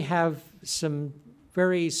 So they have some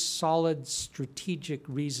very solid strategic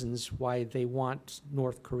reasons why they want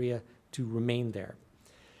North Korea to remain there.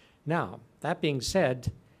 Now, that being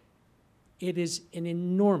said, it is an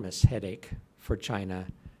enormous headache for China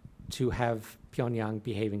to have Pyongyang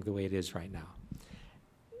behaving the way it is right now.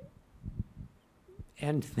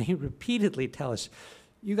 And they repeatedly tell us,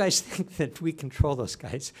 you guys think that we control those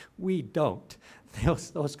guys. We don't.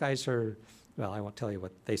 Those guys are, well, I won't tell you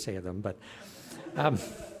what they say of them, but at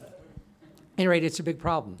any rate, it's a big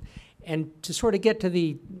problem. And to sort of cut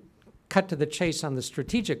to the chase on the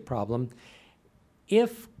strategic problem,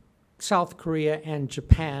 if South Korea and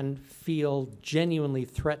Japan feel genuinely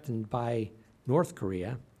threatened by North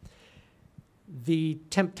Korea, the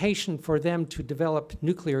temptation for them to develop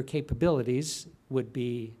nuclear capabilities would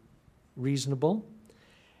be reasonable,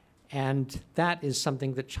 and that is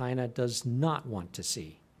something that China does not want to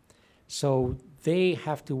see. So they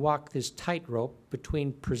have to walk this tightrope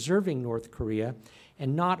between preserving North Korea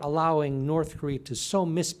and not allowing North Korea to so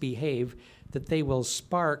misbehave that they will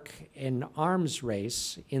spark an arms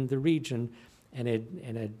race in the region and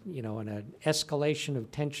an escalation of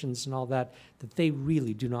tensions and all that they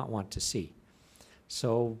really do not want to see.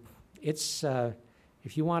 So it's,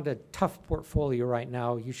 if you want a tough portfolio right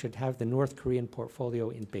now, you should have the North Korean portfolio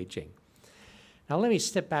in Beijing. Now let me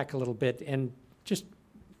step back a little bit and just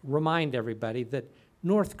remind everybody that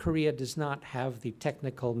North Korea does not have the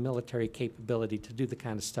technical military capability to do the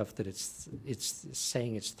kind of stuff that it's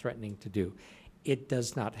saying it's threatening to do. It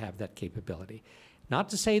does not have that capability. Not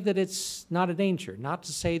to say that it's not a danger, not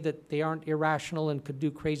to say that they aren't irrational and could do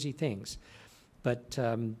crazy things, but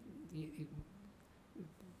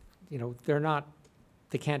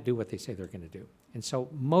they can't do what they say they're going to do. And so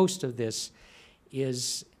most of this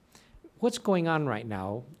is, what's going on right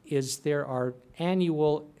now is there are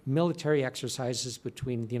annual military exercises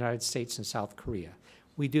between the United States and South Korea.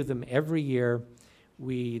 We do them every year.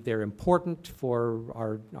 They're important for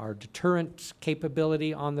our deterrent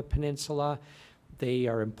capability on the peninsula. They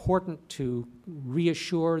are important to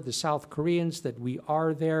reassure the South Koreans that we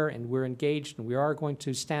are there and we're engaged and we are going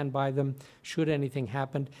to stand by them should anything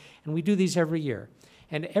happen. And we do these every year.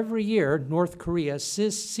 And every year, North Korea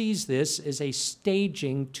sees this as a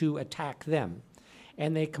staging to attack them.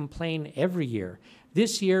 And they complain every year.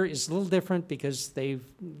 This year is a little different because they've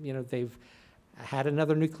had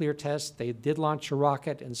another nuclear test. They did launch a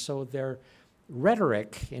rocket, and so their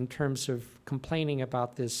rhetoric in terms of complaining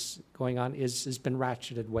about this going on has been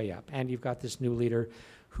ratcheted way up. And you've got this new leader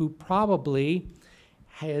who probably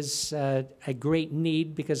has a great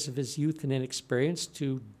need, because of his youth and inexperience,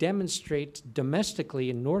 to demonstrate domestically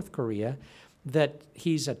in North Korea that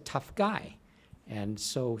he's a tough guy. And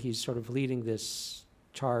so he's sort of leading this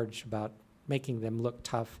charge about making them look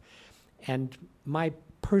tough. And my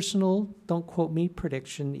personal, don't quote me,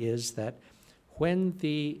 prediction is that when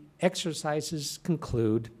the exercises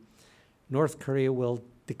conclude, North Korea will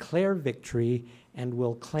declare victory and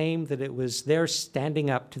will claim that it was their standing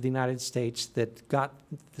up to the United States that got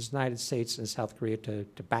the United States and South Korea to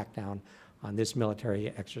back down on this military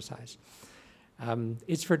exercise.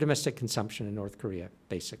 It's for domestic consumption in North Korea,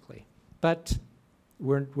 basically. But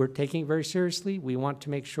we're taking it very seriously. We want to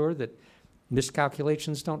make sure that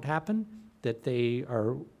miscalculations don't happen, that they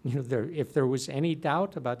are, if there was any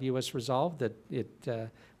doubt about U.S. resolve,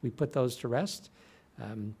 that we put those to rest.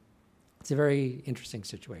 It's a very interesting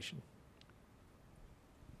situation.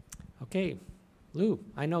 Okay, Lou,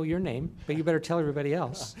 I know your name, but you better tell everybody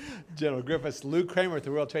else. General Griffiths, Lou Kramer at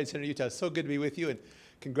the World Trade Center, Utah. So good to be with you, and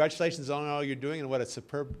congratulations on all you're doing and what a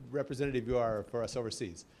superb representative you are for us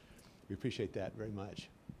overseas. We appreciate that very much.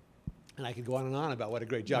 And I could go on and on about what a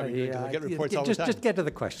great job you're doing, because I get reports all the time. Just get to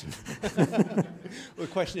the question. Well, the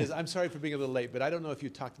question is, I'm sorry for being a little late, but I don't know if you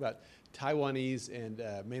talked about Taiwanese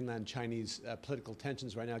and mainland Chinese political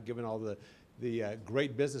tensions right now, given all the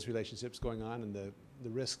great business relationships going on and the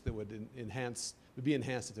risk that would be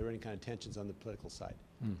enhanced if there were any kind of tensions on the political side.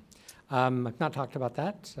 I've not talked about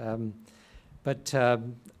that, but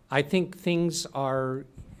I think things are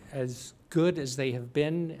as good as they have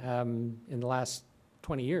been in the last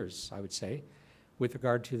 20 years, I would say, with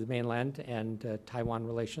regard to the mainland and Taiwan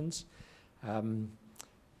relations.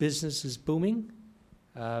 Business is booming.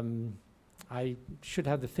 I should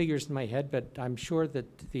have the figures in my head, but I'm sure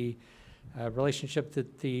that the relationship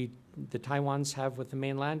that the Taiwans have with the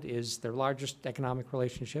mainland is their largest economic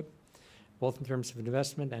relationship, both in terms of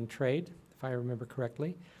investment and trade, if I remember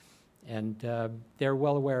correctly. And they're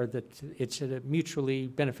well aware that it's a mutually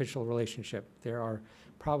beneficial relationship. There are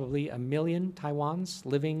probably 1 million Taiwans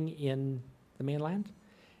living in the mainland,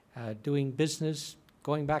 doing business,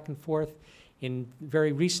 going back and forth. In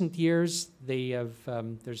very recent years, they have,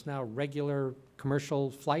 there's now regular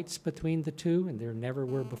commercial flights between the two, and there never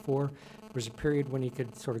were before. There was a period when you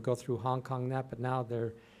could sort of go through Hong Kong and that, but now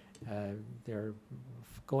they're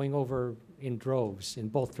going over in droves in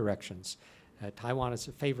both directions. Taiwan is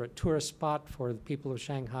a favorite tourist spot for the people of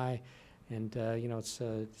Shanghai, and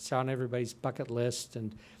it's on everybody's bucket list.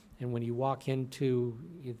 And when you walk into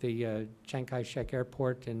the Chiang Kai-shek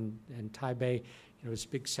Airport in Taipei, there's a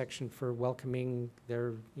big section for welcoming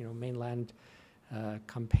their mainland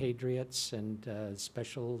compatriots and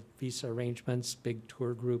special visa arrangements, big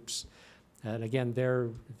tour groups. And again,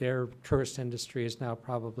 their tourist industry is now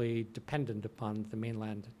probably dependent upon the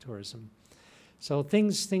mainland tourism. So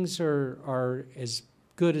things are as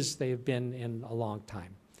good as they have been in a long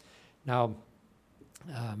time. Now,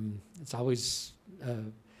 it's always,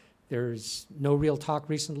 there's no real talk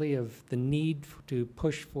recently of the need to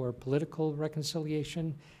push for political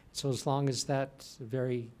reconciliation. So as long as that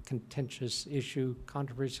very contentious issue,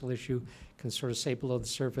 controversial issue, can sort of stay below the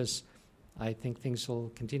surface, I think things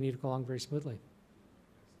will continue to go along very smoothly.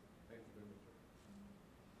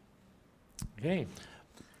 Okay.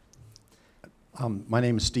 My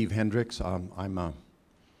name is Steve Hendricks. I'm a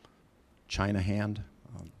China hand.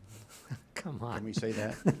 Come on. Can we say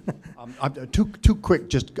that? Two quick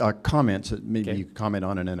just comments that maybe you comment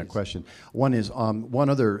on and then a question. One is one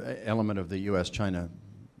other element of the U.S.-China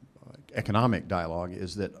economic dialogue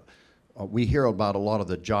is that we hear about a lot of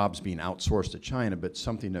the jobs being outsourced to China, but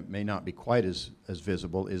something that may not be quite as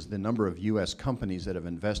visible is the number of U.S. companies that have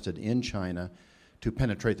invested in China to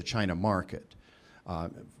penetrate the China market.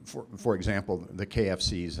 For example, the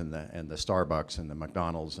KFCs and the Starbucks and the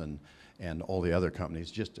McDonald's and all the other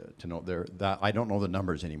companies, just to note I don't know the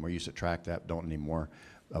numbers anymore. I used to track that, don't anymore.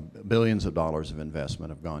 Billions of dollars of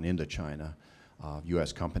investment have gone into China,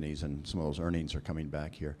 U.S. companies, and some of those earnings are coming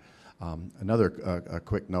back here. Another a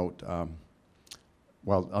quick note,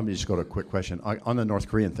 well, let me just go to a quick question. On the North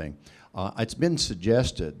Korean thing, it's been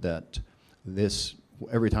suggested that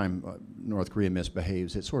every time North Korea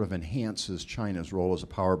misbehaves, it sort of enhances China's role as a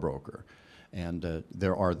power broker. And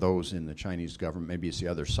there are those in the Chinese government, maybe it's the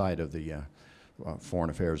other side of the Foreign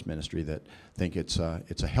Affairs Ministry, that think it's a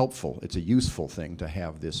useful thing to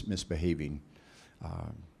have this misbehaving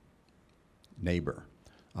neighbor.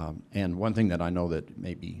 And one thing that I know that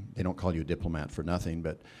maybe they don't call you a diplomat for nothing,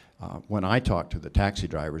 but when I talk to the taxi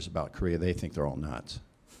drivers about Korea, they think they're all nuts.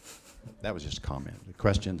 That was just a comment. The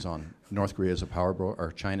questions on North Korea as a power broker,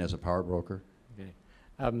 or China as a power broker?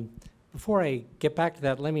 Okay. Before I get back to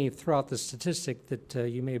that, let me throw out the statistic that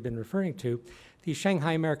you may have been referring to. The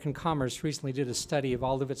Shanghai American Commerce recently did a study of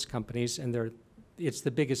all of its companies, and it's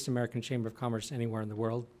the biggest American Chamber of Commerce anywhere in the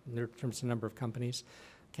world in terms of number of companies.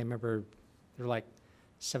 I can't remember, there are like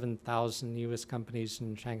 7,000 U.S. companies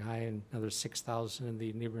in Shanghai and another 6,000 in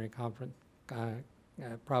the neighboring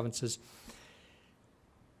provinces.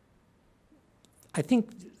 I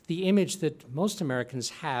think the image that most Americans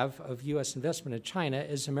have of U.S. investment in China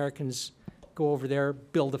is Americans go over there,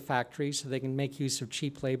 build a factory so they can make use of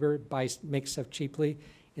cheap labor, make stuff cheaply,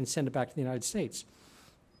 and send it back to the United States.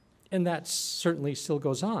 And that certainly still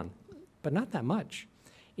goes on, but not that much.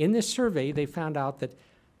 In this survey, they found out that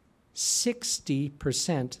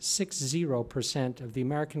 60% of the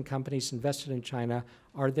American companies invested in China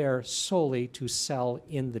are there solely to sell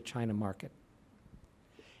in the China market.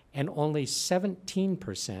 And only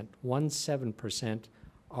 17%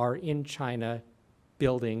 are in China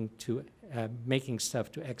building to, making stuff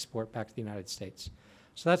to export back to the United States.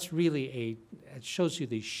 So that's really it shows you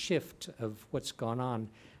the shift of what's gone on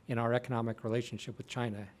in our economic relationship with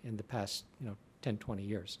China in the past 10, 20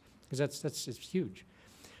 years, because it's huge.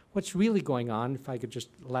 What's really going on, if I could just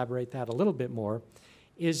elaborate that a little bit more,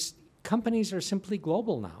 is companies are simply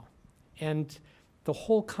global now. And the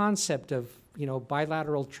whole concept of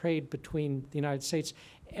bilateral trade between the United States,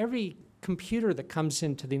 every computer that comes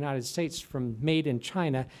into the United States made in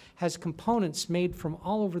China has components made from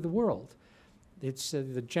all over the world. It's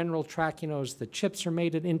the general track, the chips are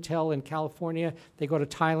made at Intel in California. They go to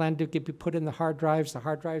Thailand to be put in the hard drives. The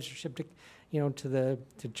hard drives are shipped to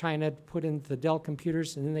China, put in the Dell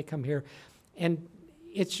computers, and then they come here. And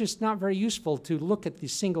it's just not very useful to look at the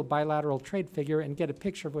single bilateral trade figure and get a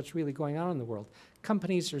picture of what's really going on in the world.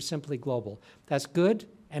 Companies are simply global. That's good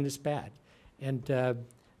and it's bad. And the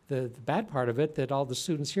bad part of it that all the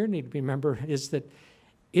students here need to remember is that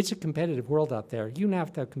it's a competitive world out there. You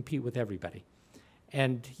have to compete with everybody.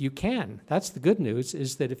 And you can. That's the good news,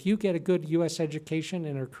 is that if you get a good U.S. education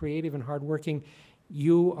and are creative and hardworking,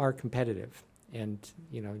 you are competitive, and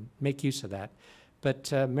make use of that.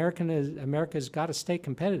 But America's got to stay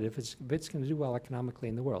competitive if it's going to do well economically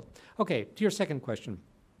in the world. Okay, to your second question.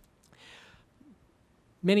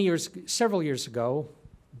 Several years ago,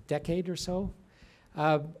 decade or so,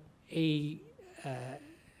 an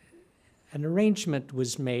arrangement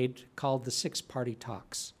was made called the Six-Party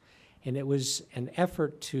Talks. And it was an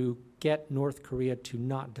effort to get North Korea to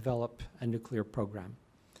not develop a nuclear program.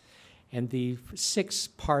 And the 6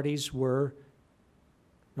 parties were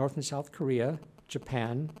North and South Korea,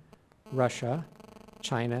 Japan, Russia,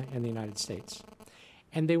 China, and the United States.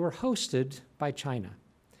 And they were hosted by China.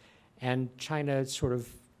 And China sort of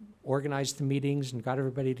organized the meetings and got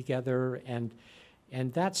everybody together. And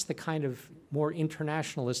that's the kind of more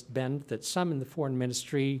internationalist bend that some in the foreign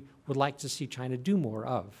ministry would like to see China do more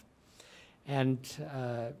of.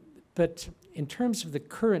 But in terms of the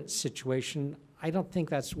current situation, I don't think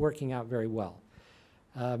that's working out very well.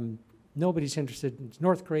 Nobody's interested.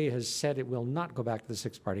 North Korea has said it will not go back to the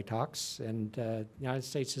Six-Party Talks, and the United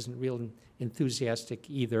States isn't real enthusiastic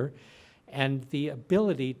either. And the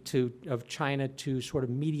ability of China to sort of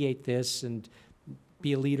mediate this and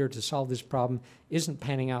be a leader to solve this problem isn't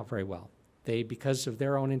panning out very well. Because of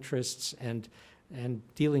their own interests and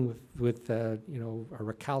dealing with a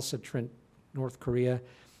recalcitrant North Korea,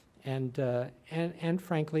 and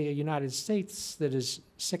frankly, a United States that is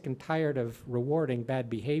sick and tired of rewarding bad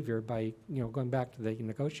behavior by going back to the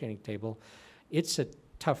negotiating table. It's a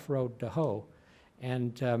tough road to hoe,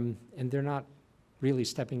 and they're not really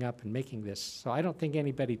stepping up and making this. So I don't think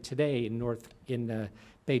anybody today in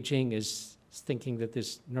Beijing is thinking that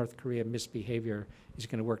this North Korea misbehavior is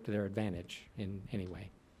going to work to their advantage in any way.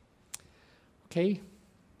 Okay.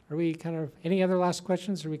 Are we any other last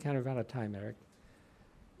questions, or are we kind of out of time, Eric?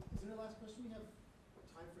 Is there a last question? We have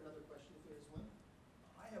time for another question if there is one.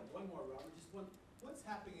 I have one more, Robert. Just one. What's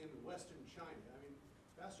happening in Western China? I mean,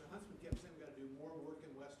 Pastor Huntsman kept saying we've got to do more work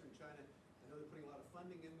in Western China. I know they're putting a lot of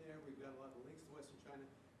funding in there. We've got a lot of links to Western China.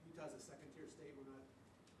 Utah's a second-tier state. We're not,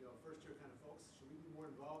 first-tier kind of folks. Should we be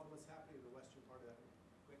more involved in what's happening in the western part of that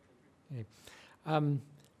great country? Okay.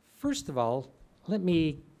 First of all, let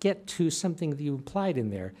me get to something that you implied in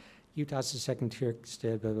there. Utah's a second-tier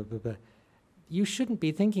state, blah, blah, blah, blah. You shouldn't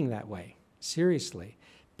be thinking that way, seriously,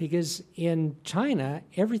 because in China,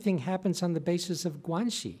 everything happens on the basis of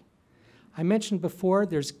guanxi. I mentioned before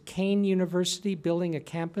there's Cain University building a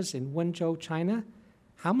campus in Wenzhou, China.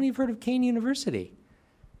 How many have heard of Cain University?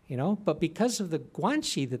 But because of the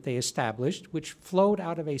guanxi that they established, which flowed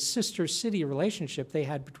out of a sister city relationship they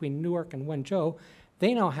had between Newark and Wenzhou,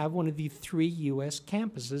 they now have one of the 3 U.S.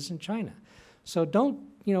 campuses in China. So don't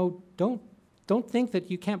think that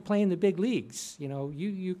you can't play in the big leagues.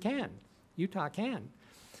 You can. Utah can.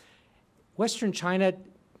 Western China,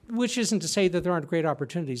 which isn't to say that there aren't great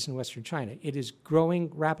opportunities in Western China. It is growing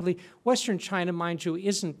rapidly. Western China, mind you,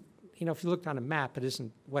 isn't you know, if you looked on a map, it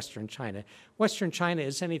isn't Western China. Western China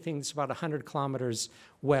is anything that's about 100 kilometers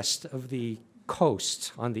west of the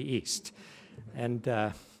coast on the east. And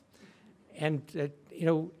you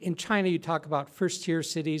know, in China, you talk about first-tier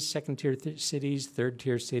cities, second-tier cities,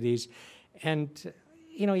 third-tier cities. And,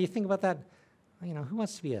 you know, you think about that, you know, who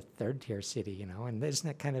wants to be a third-tier city, you know? And isn't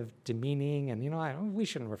that kind of demeaning? And, you know, we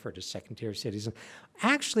shouldn't refer to second-tier cities.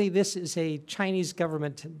 Actually, this is a Chinese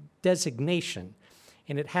government designation.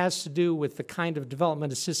 And it has to do with the kind of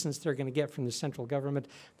development assistance they're going to get from the central government,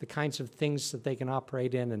 the kinds of things that they can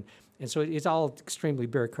operate in. And so it's all extremely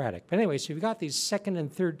bureaucratic. But anyway, so you've got these second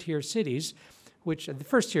and third tier cities, which the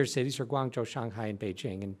first tier cities are Guangzhou, Shanghai, and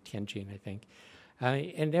Beijing, and Tianjin, I think.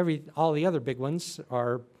 And all the other big ones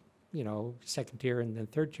are, you know, second tier and then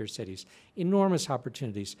third tier cities. Enormous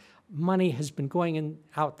opportunities. Money has been going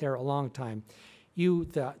out there a long time.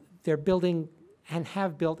 They're building and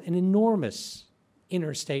have built an enormous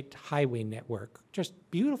interstate highway network, just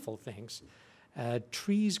beautiful things.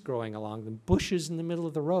 Trees growing along them, bushes in the middle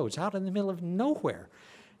of the roads, out in the middle of nowhere,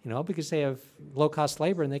 you know, because they have low-cost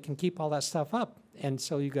labor and they can keep all that stuff up. And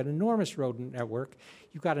so you've got enormous road network.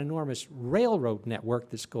 You've got enormous railroad network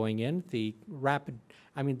that's going in. The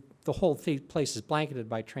whole place is blanketed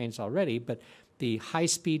by trains already, but the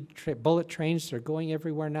high-speed bullet trains that are going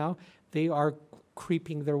everywhere now, they are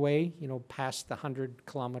creeping their way, you know, past the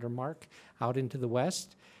 100-kilometer mark out into the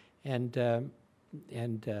west. And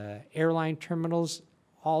airline terminals,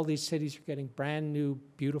 all these cities are getting brand new,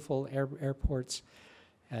 beautiful airports.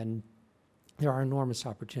 And there are enormous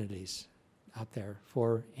opportunities out there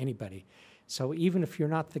for anybody. So even if you're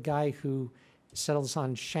not the guy who settles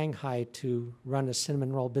on Shanghai to run a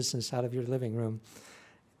cinnamon roll business out of your living room,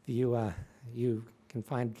 you can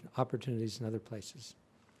find opportunities in other places.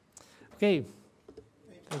 Okay,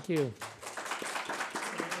 thank you.